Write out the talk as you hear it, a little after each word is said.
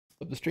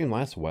But the stream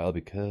lasts a while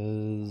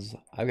because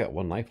I've got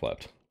one life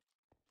left.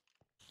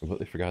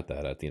 Completely forgot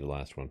that at the end of the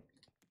last one.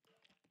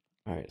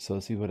 Alright, so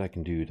let's see what I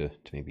can do to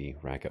maybe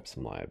rack up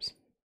some lives.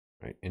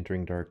 Alright,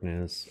 entering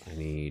darkness. I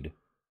need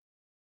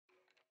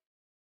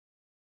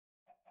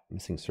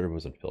missing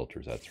servos and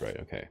filters, that's right,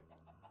 okay.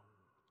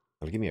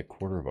 That'll give me a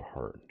quarter of a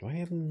heart. Do I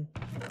have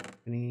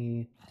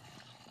any?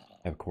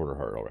 I have a quarter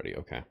heart already,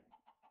 okay.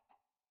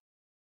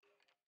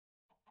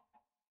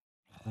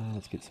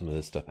 Let's get some of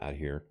this stuff out of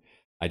here.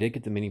 I did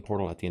get the mini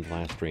portal at the end of the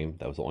last stream.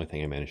 That was the only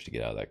thing I managed to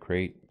get out of that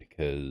crate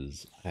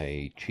because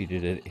I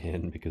cheated it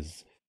in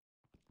because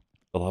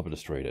the lava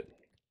destroyed it.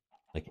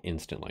 Like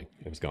instantly.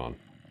 It was gone. Do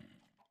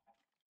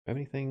I have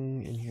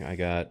anything in here? I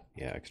got,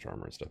 yeah, extra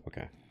armor and stuff.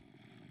 Okay.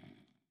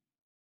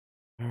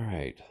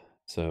 Alright.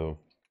 So,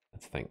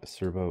 let's think. A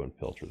servo and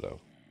filter though.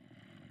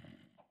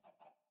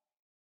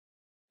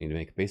 Need to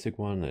make a basic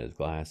one that is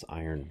glass,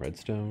 iron,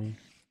 redstone.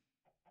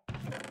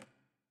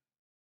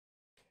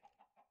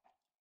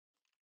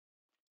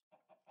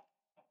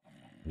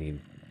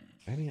 Need, do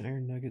I have any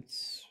iron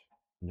nuggets?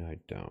 No, I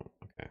don't.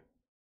 Okay.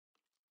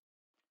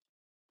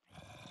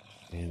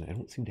 And I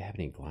don't seem to have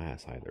any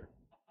glass either.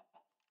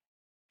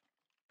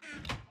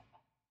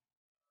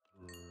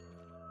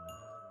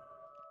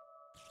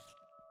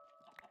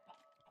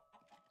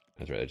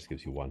 That's right, that just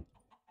gives you one.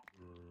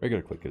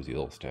 Regular click gives you a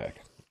little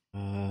stack.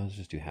 Let's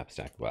just do half a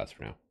stack of glass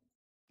for now.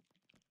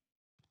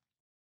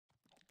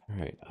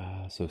 Alright,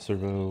 so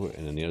servo,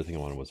 and then the other thing I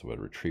wanted was a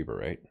retriever,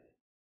 right?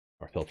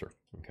 Or filter,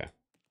 okay.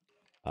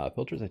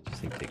 Filters I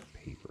just think take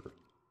paper.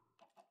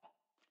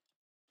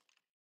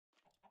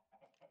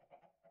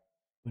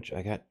 Which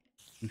I got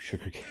 2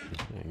 sugar canes.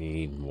 I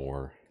need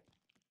more.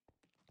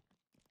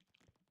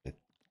 But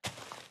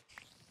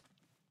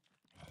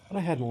I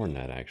had more than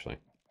that actually.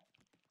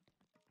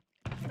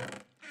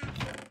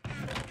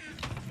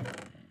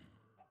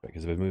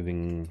 Because I've been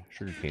moving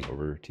sugarcane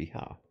over to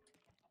here.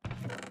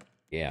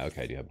 Yeah,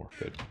 okay, I do have more.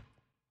 Good.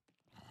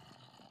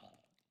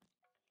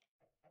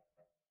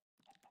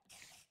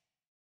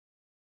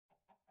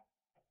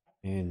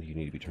 And you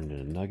need to be turned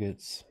into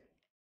nuggets.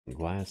 Some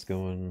glass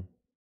going.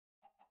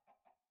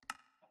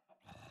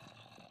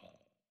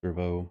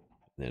 Servo.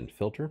 And then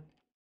filter.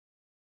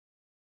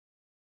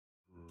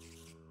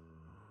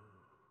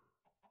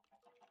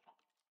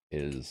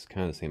 Is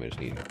kind of the same. I just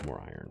need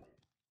more iron.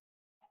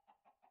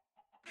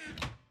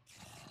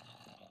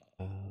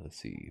 Let's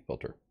see.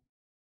 Filter.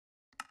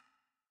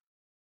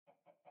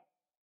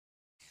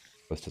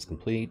 Quest is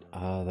complete.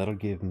 That'll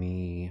give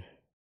me...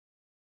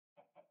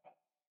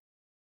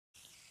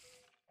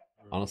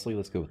 Honestly,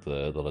 let's go with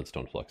the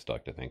leadstone flux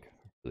duct, I think.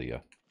 For the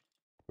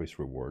choice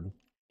reward.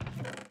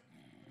 And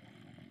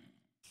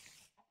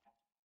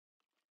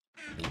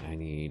I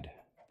need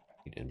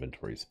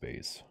inventory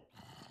space.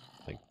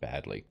 Like,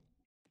 badly.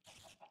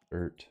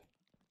 Dirt.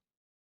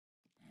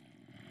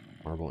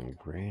 Marble and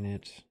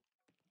granite.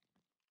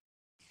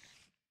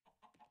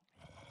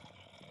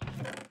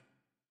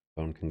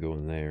 Bone can go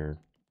in there.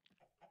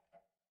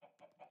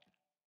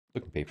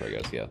 Looking paper, I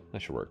guess. Yeah,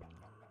 that should work.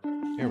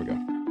 There we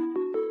go.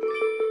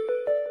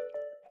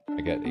 I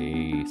got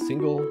a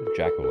single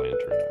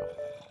jack-o'-lantern now.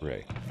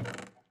 Hooray.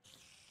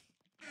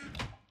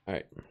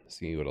 Alright,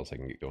 see what else I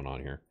can get going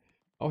on here.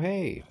 Oh,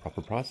 hey!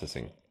 Proper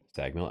processing.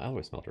 Stag mill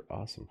alloy smelter.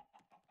 Awesome.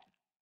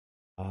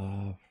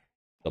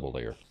 Double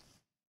layer.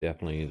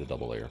 Definitely the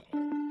double layer.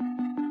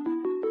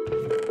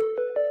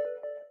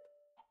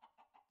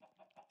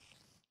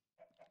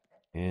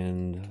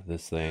 And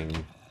this thing...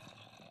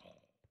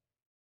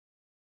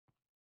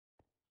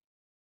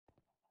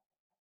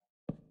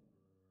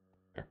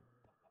 There.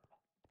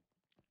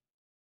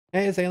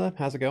 Hey, Azalea,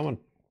 how's it going?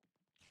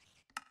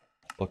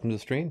 Welcome to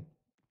the stream.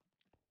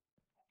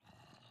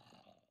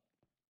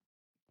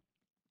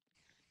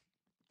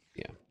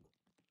 Yeah.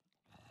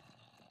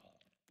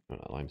 Oh,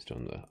 not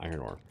limestone, the iron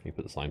ore. You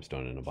put this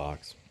limestone in a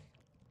box.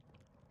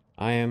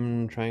 I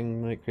am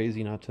trying like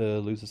crazy not to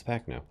lose this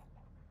pack now.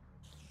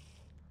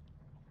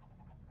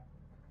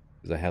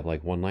 Because I have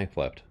like one life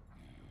left.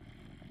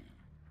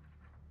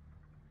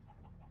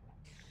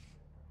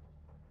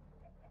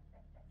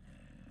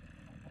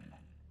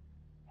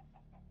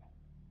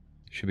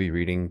 Should be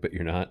reading, but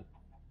you're not.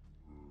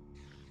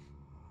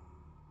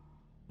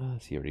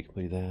 Let's see, I already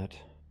completed that.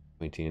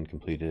 19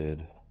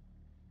 completed.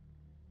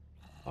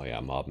 Oh yeah,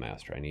 Mob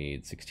Master. I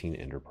need 16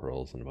 Ender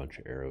Pearls and a bunch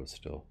of arrows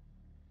still.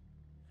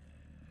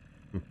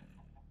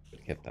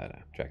 Kept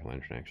that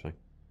jack-o'-lantern actually.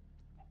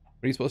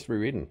 What are you supposed to be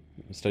reading?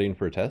 Studying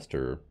for a test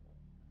or?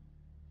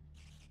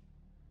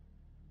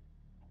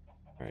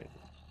 Alright.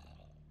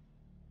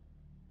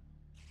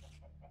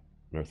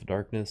 North of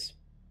Darkness.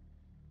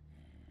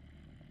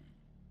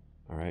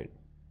 Alright.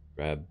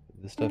 Grab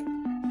this stuff.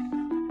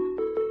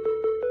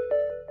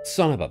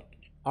 Son of a...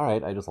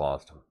 Alright, I just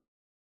lost.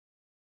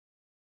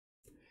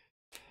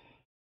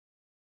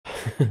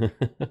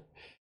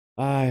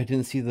 I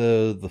didn't see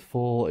the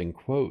full in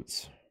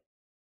quotes.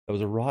 That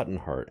was a rotten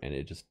heart, and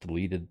it just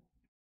deleted...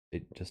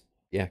 It just,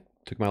 yeah,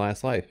 took my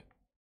last life.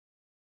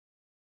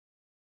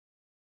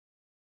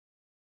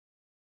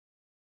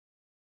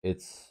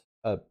 It's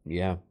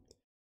yeah,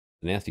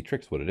 a nasty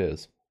trick's what it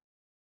is.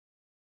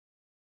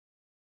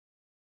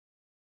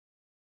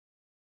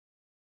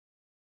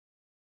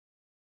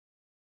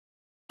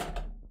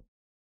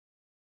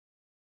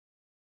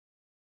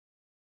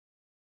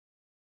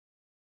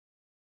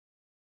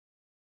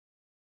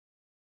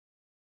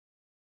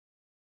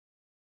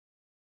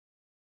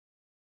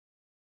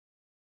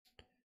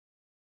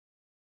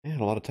 I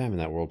had a lot of time in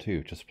that world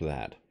too, just for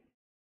that.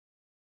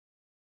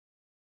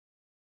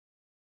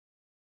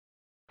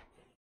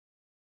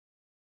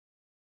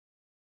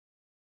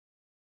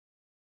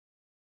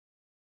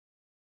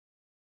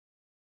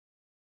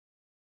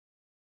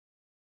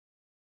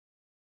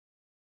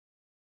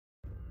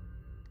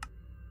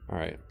 All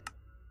right.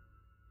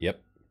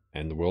 Yep.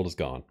 And the world is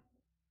gone.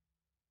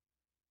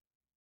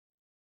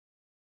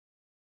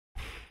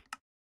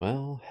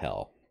 Well,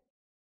 hell.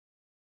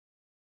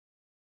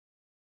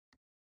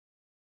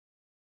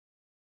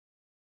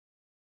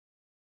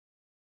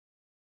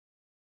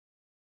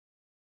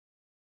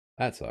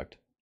 That sucked.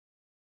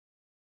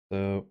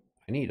 So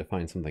I need to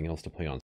find something else to play on